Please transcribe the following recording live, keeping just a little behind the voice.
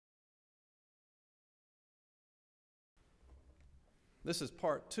This is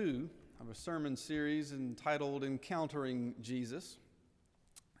part 2 of a sermon series entitled Encountering Jesus.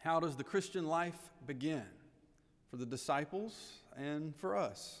 How does the Christian life begin for the disciples and for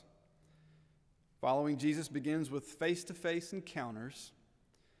us? Following Jesus begins with face-to-face encounters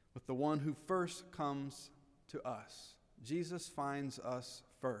with the one who first comes to us. Jesus finds us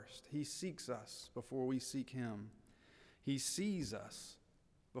first. He seeks us before we seek him. He sees us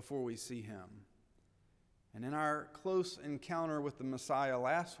before we see him. And in our close encounter with the Messiah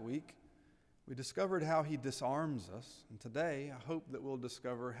last week, we discovered how he disarms us. And today, I hope that we'll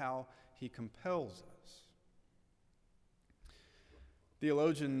discover how he compels us.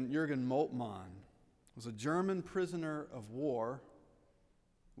 Theologian Jürgen Moltmann was a German prisoner of war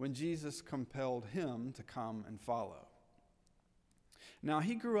when Jesus compelled him to come and follow. Now,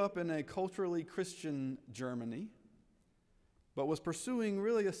 he grew up in a culturally Christian Germany, but was pursuing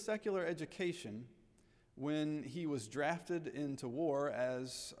really a secular education when he was drafted into war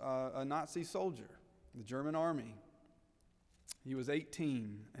as a Nazi soldier, the German army. He was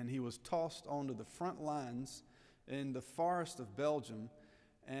 18, and he was tossed onto the front lines in the forest of Belgium,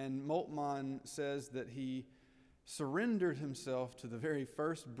 and Moltmann says that he surrendered himself to the very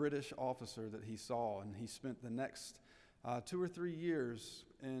first British officer that he saw, and he spent the next 2 or 3 years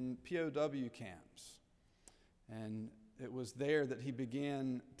in POW camps. And it was there that he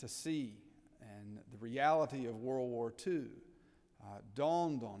began to see, and the reality of World War II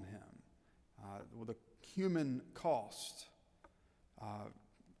dawned on him with a human cost.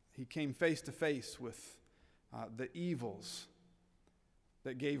 He came face to face with the evils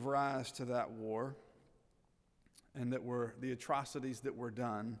that gave rise to that war and that were the atrocities that were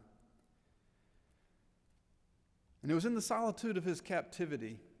done. And it was in the solitude of his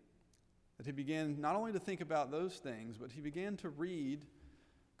captivity that he began not only to think about those things, but he began to read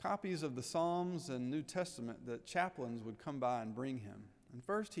copies of the Psalms and New Testament that chaplains would come by and bring him. And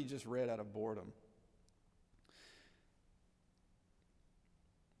first he just read out of boredom.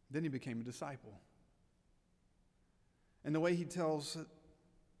 Then he became a disciple. And the way he tells it,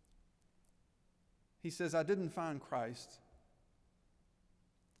 he says, I didn't find Christ.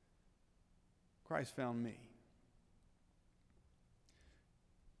 Christ found me.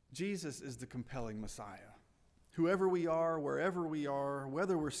 Jesus is the compelling Messiah. Whoever we are, wherever we are,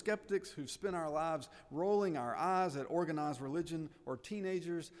 whether we're skeptics who've spent our lives rolling our eyes at organized religion, or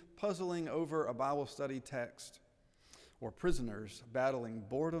teenagers puzzling over a Bible study text, or prisoners battling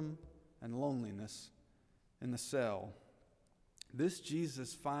boredom and loneliness in the cell, this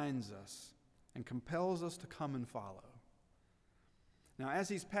Jesus finds us and compels us to come and follow. Now, as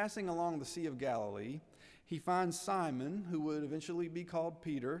he's passing along the Sea of Galilee, he finds Simon, who would eventually be called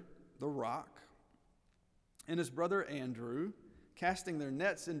Peter, the rock, and his brother Andrew, casting their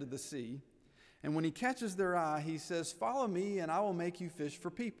nets into the sea. And when he catches their eye, he says, "Follow me, and I will make you fish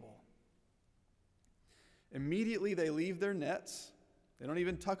for people." Immediately they leave their nets. They don't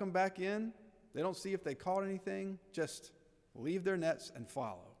even tuck them back in. They don't see if they caught anything. Just leave their nets and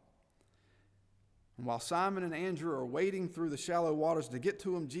follow. And while Simon and Andrew are wading through the shallow waters to get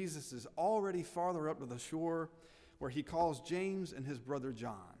to him, Jesus is already farther up to the shore, where he calls James and his brother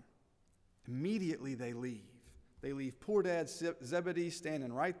John. Immediately they leave. They leave poor dad Zebedee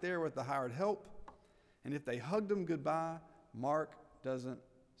standing right there with the hired help. And if they hugged him goodbye, Mark doesn't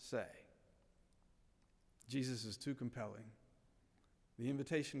say. Jesus is too compelling. The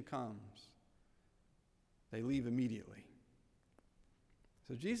invitation comes. They leave immediately.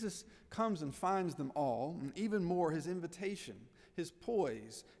 So Jesus comes and finds them all, and even more, his invitation, his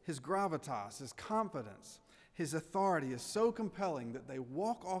poise, his gravitas, his confidence, his authority is so compelling that they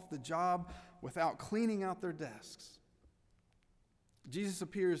walk off the job without cleaning out their desks. Jesus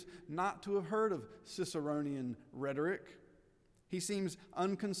appears not to have heard of Ciceronian rhetoric. He seems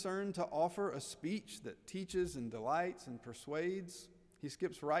unconcerned to offer a speech that teaches and delights and persuades. He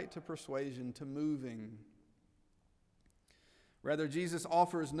skips right to persuasion, to moving. Rather, Jesus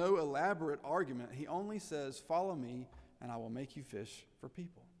offers no elaborate argument. He only says, "Follow me, and I will make you fish for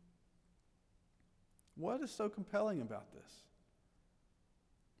people." What is so compelling about this?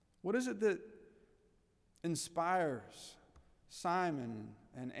 What is it that inspires Simon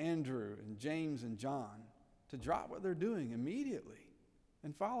and Andrew and James and John to drop what they're doing immediately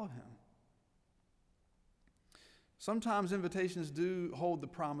and follow him? Sometimes invitations do hold the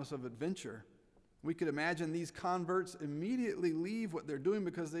promise of adventure. We could imagine these converts immediately leave what they're doing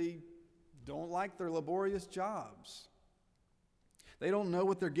because they don't like their laborious jobs. They don't know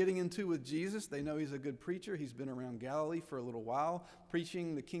what they're getting into with Jesus. They know he's a good preacher. He's been around Galilee for a little while,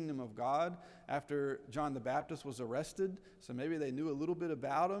 preaching the kingdom of God after John the Baptist was arrested. So maybe they knew a little bit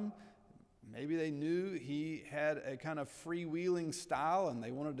about him. Maybe they knew he had a kind of freewheeling style and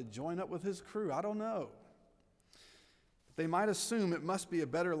they wanted to join up with his crew. I don't know. They might assume it must be a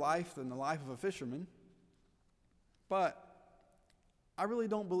better life than the life of a fisherman. But I really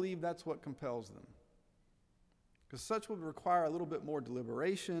don't believe that's what compels them. Because such would require a little bit more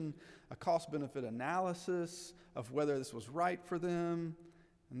deliberation, a cost-benefit analysis of whether this was right for them,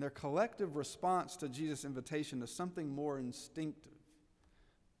 and their collective response to Jesus' invitation is something more instinctive.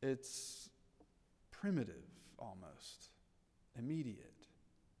 It's primitive, almost, immediate.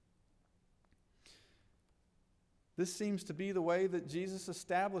 This seems to be the way that Jesus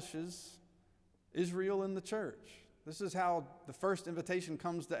establishes Israel in the church. This is how the first invitation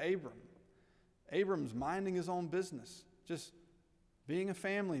comes to Abram. Abram's minding his own business, just being a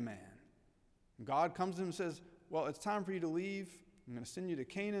family man. God comes to him and says, well, it's time for you to leave. I'm going to send you to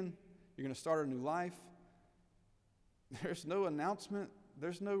Canaan. You're going to start a new life. There's no announcement.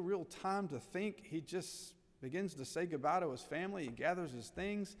 There's no real time to think. He just begins to say goodbye to his family. He gathers his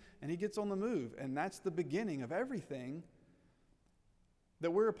things, and he gets on the move. And that's the beginning of everything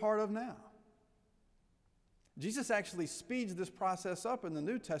that we're a part of now. Jesus actually speeds this process up in the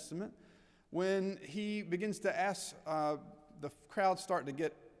New Testament when he begins to ask, the crowds start to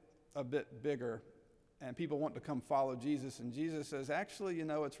get a bit bigger and people want to come follow Jesus. And Jesus says, actually,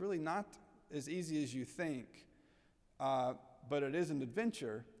 it's really not as easy as you think, but it is an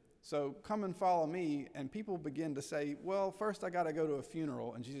adventure. So come and follow me. And people begin to say, well, first I got to go to a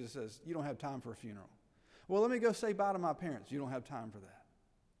funeral. And Jesus says, you don't have time for a funeral. Well, let me go say bye to my parents. You don't have time for that.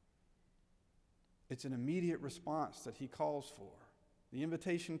 It's an immediate response that he calls for. The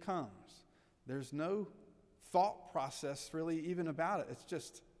invitation comes. There's no thought process really even about it. It's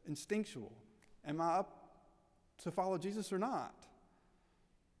just instinctual. Am I up to follow Jesus or not?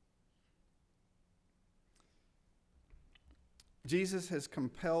 Jesus has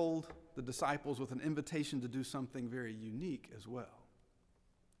compelled the disciples with an invitation to do something very unique as well.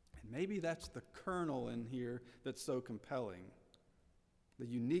 And maybe that's the kernel in here that's so compelling, the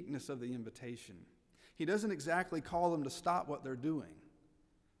uniqueness of the invitation. He doesn't exactly call them to stop what they're doing.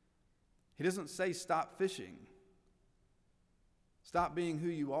 He doesn't say stop fishing, stop being who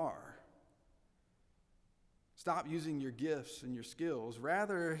you are, stop using your gifts and your skills.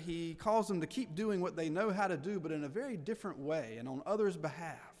 Rather, he calls them to keep doing what they know how to do, but in a very different way and on others'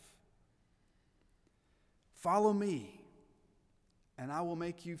 behalf. Follow me, and I will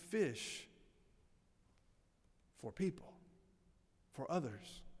make you fish for people, for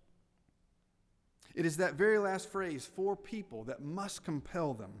others. It is that very last phrase, for people, that must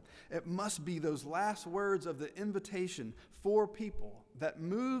compel them. It must be those last words of the invitation, for people, that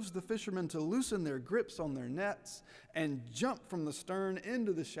moves the fishermen to loosen their grips on their nets and jump from the stern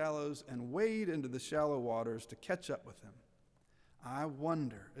into the shallows and wade into the shallow waters to catch up with him. I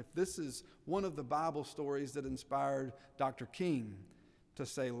wonder if this is one of the Bible stories that inspired Dr. King to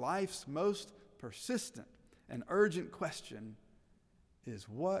say life's most persistent and urgent question is,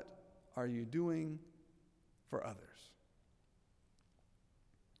 what are you doing for others?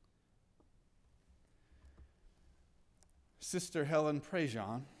 Sister Helen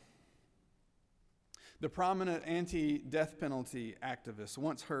Prejean, the prominent anti-death penalty activist,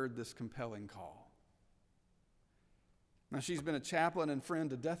 once heard this compelling call. Now, she's been a chaplain and friend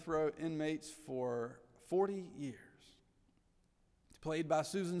to death row inmates for 40 years. Played by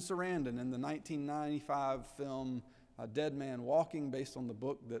Susan Sarandon in the 1995 film Dead Man Walking, based on the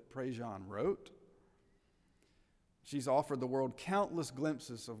book that Prejean wrote. She's offered the world countless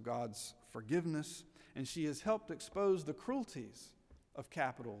glimpses of God's forgiveness, and she has helped expose the cruelties of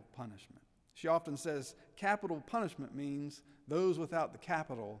capital punishment. She often says capital punishment means those without the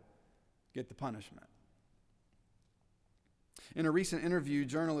capital get the punishment. In a recent interview,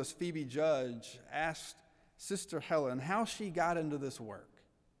 journalist Phoebe Judge asked Sister Helen how she got into this work.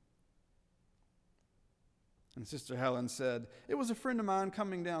 And Sister Helen said, "It was a friend of mine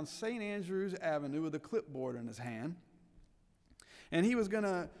coming down St. Andrews Avenue with a clipboard in his hand. And he was going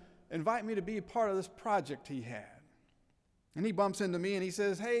to invite me to be a part of this project he had. And he bumps into me and he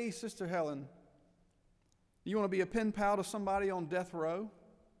says, 'Hey, Sister Helen, you want to be a pen pal to somebody on death row?'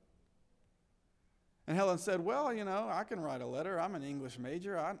 And Helen said, 'Well, I can write a letter. I'm an English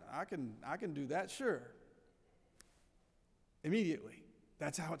major. I can do that, sure.' Immediately,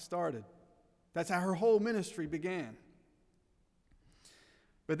 that's how it started. That's how her whole ministry began.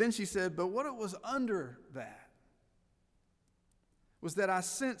 But then she said, but what it was under that was that I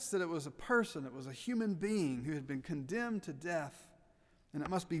sensed that it was a person, it was a human being who had been condemned to death, and it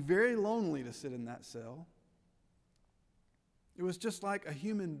must be very lonely to sit in that cell. It was just like a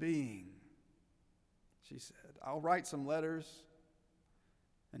human being,' she said. 'I'll write some letters,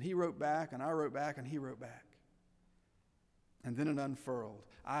 And he wrote back, and I wrote back, and he wrote back. And then it unfurled.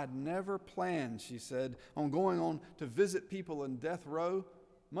 I had never planned, she said, on going on to visit people in death row,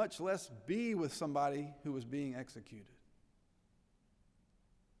 much less be with somebody who was being executed.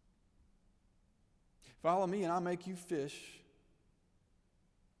 Follow me and I'll make you fish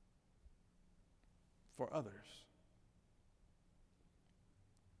for others.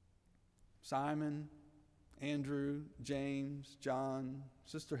 Simon, Andrew, James, John,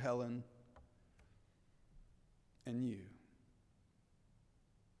 Sister Helen, and you.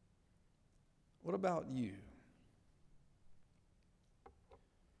 What about you?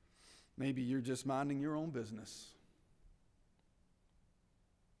 Maybe you're just minding your own business.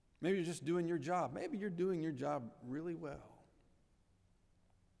 Maybe you're just doing your job. Maybe you're doing your job really well.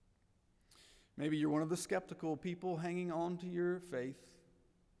 Maybe you're one of the skeptical people hanging on to your faith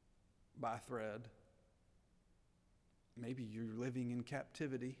by a thread. Maybe you're living in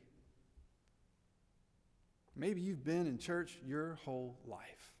captivity. Maybe you've been in church your whole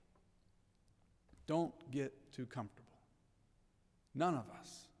life. Don't get too comfortable. None of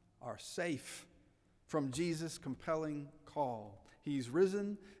us are safe from Jesus' compelling call. He's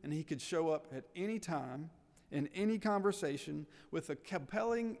risen, and he could show up at any time, in any conversation, with a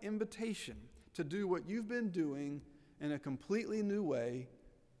compelling invitation to do what you've been doing in a completely new way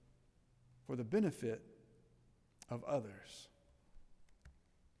for the benefit of others.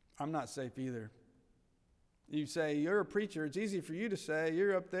 I'm not safe either. You say, you're a preacher. It's easy for you to say,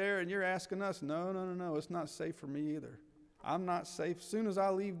 you're up there and you're asking us. No. It's not safe for me either. I'm not safe. As soon as I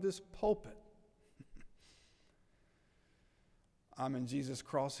leave this pulpit, I'm in Jesus'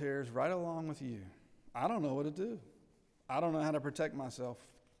 crosshairs right along with you. I don't know what to do. I don't know how to protect myself.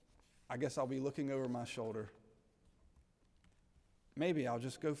 I guess I'll be looking over my shoulder. Maybe I'll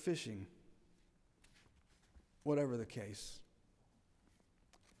just go fishing. Whatever the case.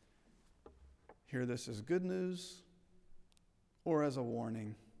 Hear this as good news or as a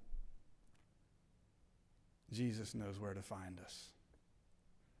warning. Jesus knows where to find us,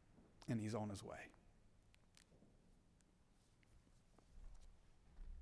 and he's on his way.